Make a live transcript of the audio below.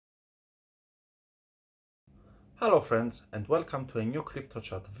Hello friends, and welcome to a new crypto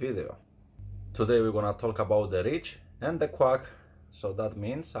chat video. Today we're gonna talk about the rich and the quack, so that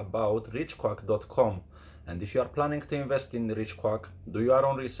means about richquack.com. And if you are planning to invest in RichQuack, do your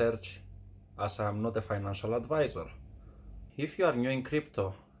own research, as I am not a financial advisor. If you are new in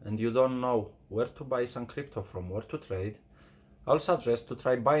crypto and you don't know where to buy some crypto from, where to trade, I'll suggest to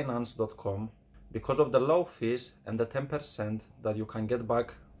try Binance.com because of the low fees and the 10% that you can get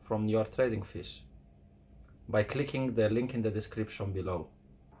back from your trading fees by clicking the link in the description below.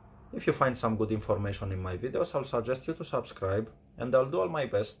 If you find some good information in my videos, I'll suggest you to subscribe, and I'll do all my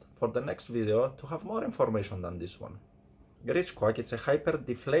best for the next video to have more information than this one. RichQuack is a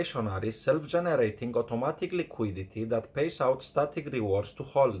hyper-deflationary, self-generating automatic liquidity that pays out static rewards to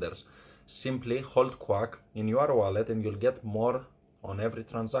holders. Simply hold Quack in your wallet and you'll get more on every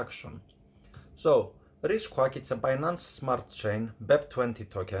transaction. So, RichQuack is a Binance Smart Chain BEP20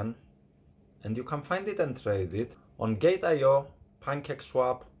 token, and you can find it and trade it on Gate.io,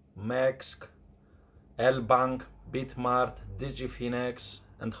 PancakeSwap, Mexc, Lbank, Bitmart, DigiFinex,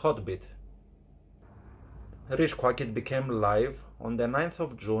 and Hotbit. RichQuack it became live on the 9th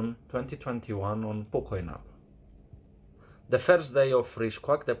of June 2021 on KuCoin app. The first day of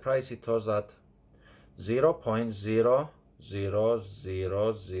RichQuack, the price it was at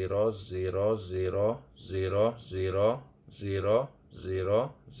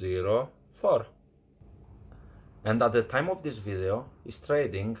 0.00000000004, and at the time of this video is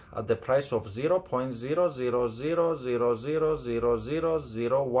trading at the price of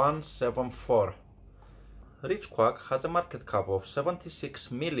 0.00000000174. RichQuack has a market cap of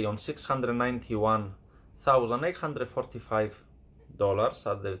 $76,691,845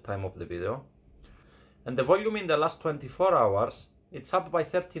 at the time of the video, and the volume in the last 24 hours it's up by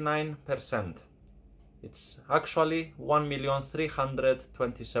 39%. It's actually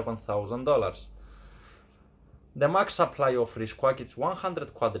 $1,327,000. The max supply of RichQuack is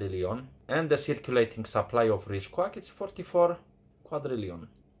 100 quadrillion, and the circulating supply of RichQuack is 44 quadrillion.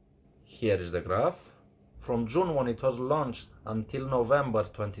 Here is the graph. From June when it was launched until November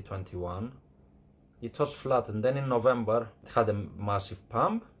 2021, it was flat, and then in November it had a massive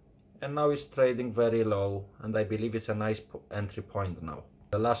pump, and now it's trading very low, and I believe it's a nice entry point now.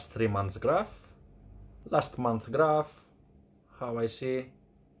 The last 3 months graph, last month graph, how I see,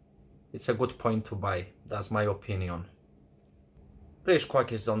 it's a good point to buy. That's my opinion.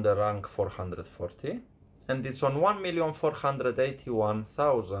 RichQuack is on the rank 440, and it's on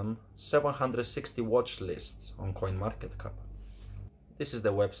 1,481,760 watch lists on CoinMarketCap. This is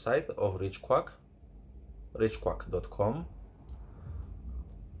the website of RichQuack, richquack.com.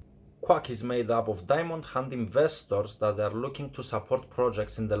 Quack is made up of diamond hand investors that are looking to support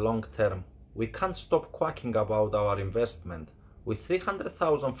projects in the long term. We can't stop quacking about our investment. With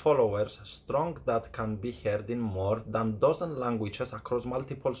 300,000 followers strong that can be heard in more than dozen languages across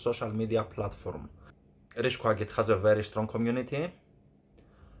multiple social media platforms. RichQuack it has a very strong community.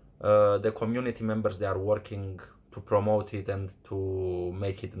 The community members, they are working to promote it and to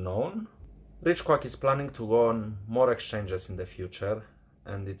make it known. RichQuack is planning to go on more exchanges in the future,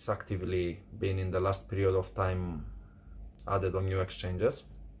 and it's actively been in the last period of time added on new exchanges.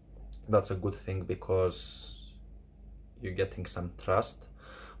 That's a good thing because you're getting some trust.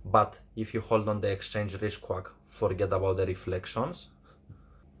 But if you hold on the exchange RichQuack, forget about the reflections.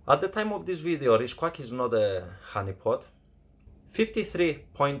 At the time of this video, RichQuack is not a honeypot.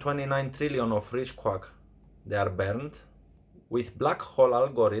 53.29 trillion of RichQuack, they are burned. With black hole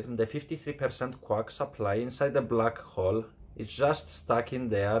algorithm, the 53% Quack supply inside the black hole is just stuck in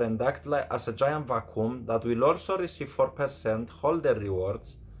there and act like as a giant vacuum that will also receive 4% holder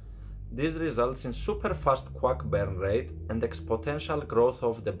rewards. This results in super fast Quack burn rate and exponential growth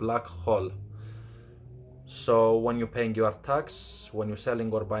of the black hole. So when you're paying your tax, when you're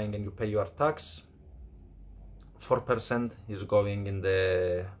selling or buying and you pay your tax, 4% is going in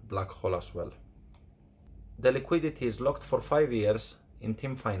the black hole as well. The liquidity is locked for 5 years in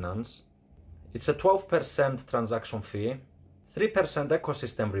Team Finance. It's a 12% transaction fee, 3%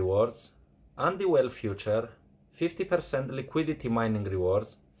 ecosystem rewards, Andy Well future, 50% liquidity mining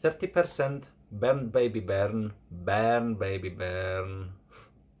rewards, 30% burn baby burn, burn baby burn,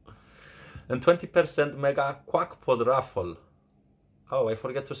 and 20% mega Quackpot raffle. Oh, I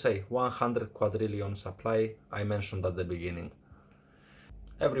forget to say, 100 quadrillion supply, I mentioned at the beginning.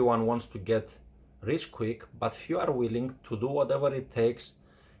 Everyone wants to get rich quick, but few are willing to do whatever it takes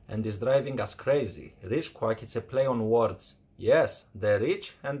and is driving us crazy. RichQuack is a play on words. Yes, the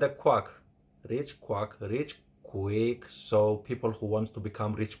rich and the quack. RichQuack, rich quick, so people who want to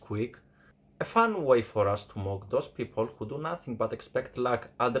become rich quick. A fun way for us to mock those people who do nothing but expect luck,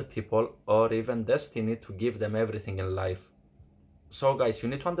 other people, or even destiny to give them everything in life. So guys, you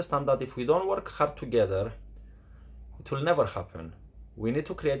need to understand that if we don't work hard together, it will never happen. We need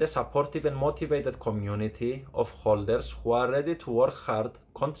to create a supportive and motivated community of holders who are ready to work hard,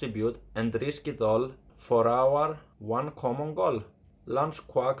 contribute, and risk it all for our one common goal: launch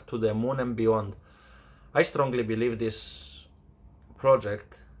Quack to the moon and beyond. I strongly believe this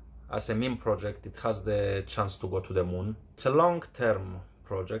project, as a meme project, it has the chance to go to the moon. It's a long-term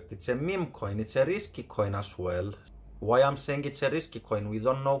project, it's a meme coin, it's a risky coin as well. Why I'm saying it's a risky coin? We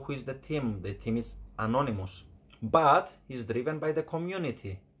don't know who is the team is anonymous. But it's driven by the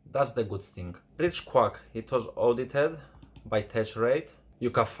community. That's the good thing. Rich Quack, it was audited by Techerate.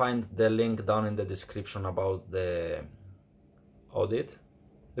 You can find the link down in the description about the audit.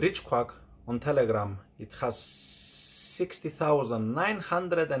 Rich Quack on Telegram, it has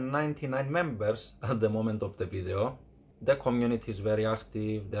 60,999 members at the moment of the video. The community is very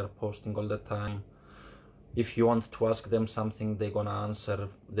active, they're posting all the time. If you want to ask them something, they're gonna answer,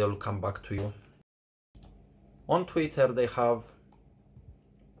 they'll come back to you. On Twitter, they have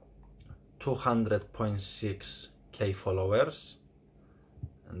 200.6k followers,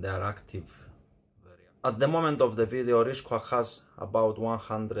 and they are active. At the moment of the video, Rich Quack has about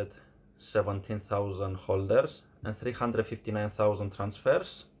 117,000 holders and 359,000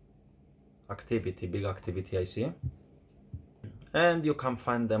 transfers. Activity, big activity I see. And you can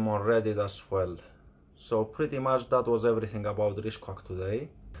find them on Reddit as well. So pretty much that was everything about Rich Quack today.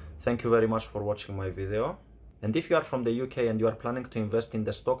 Thank you very much for watching my video. And if you are from the UK and you are planning to invest in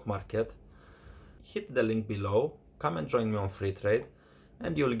the stock market, hit the link below, come and join me on Freetrade,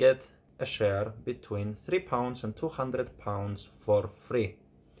 and you'll get a share between £3 and £200 for free.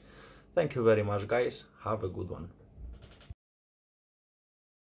 Thank you very much guys, have a good one.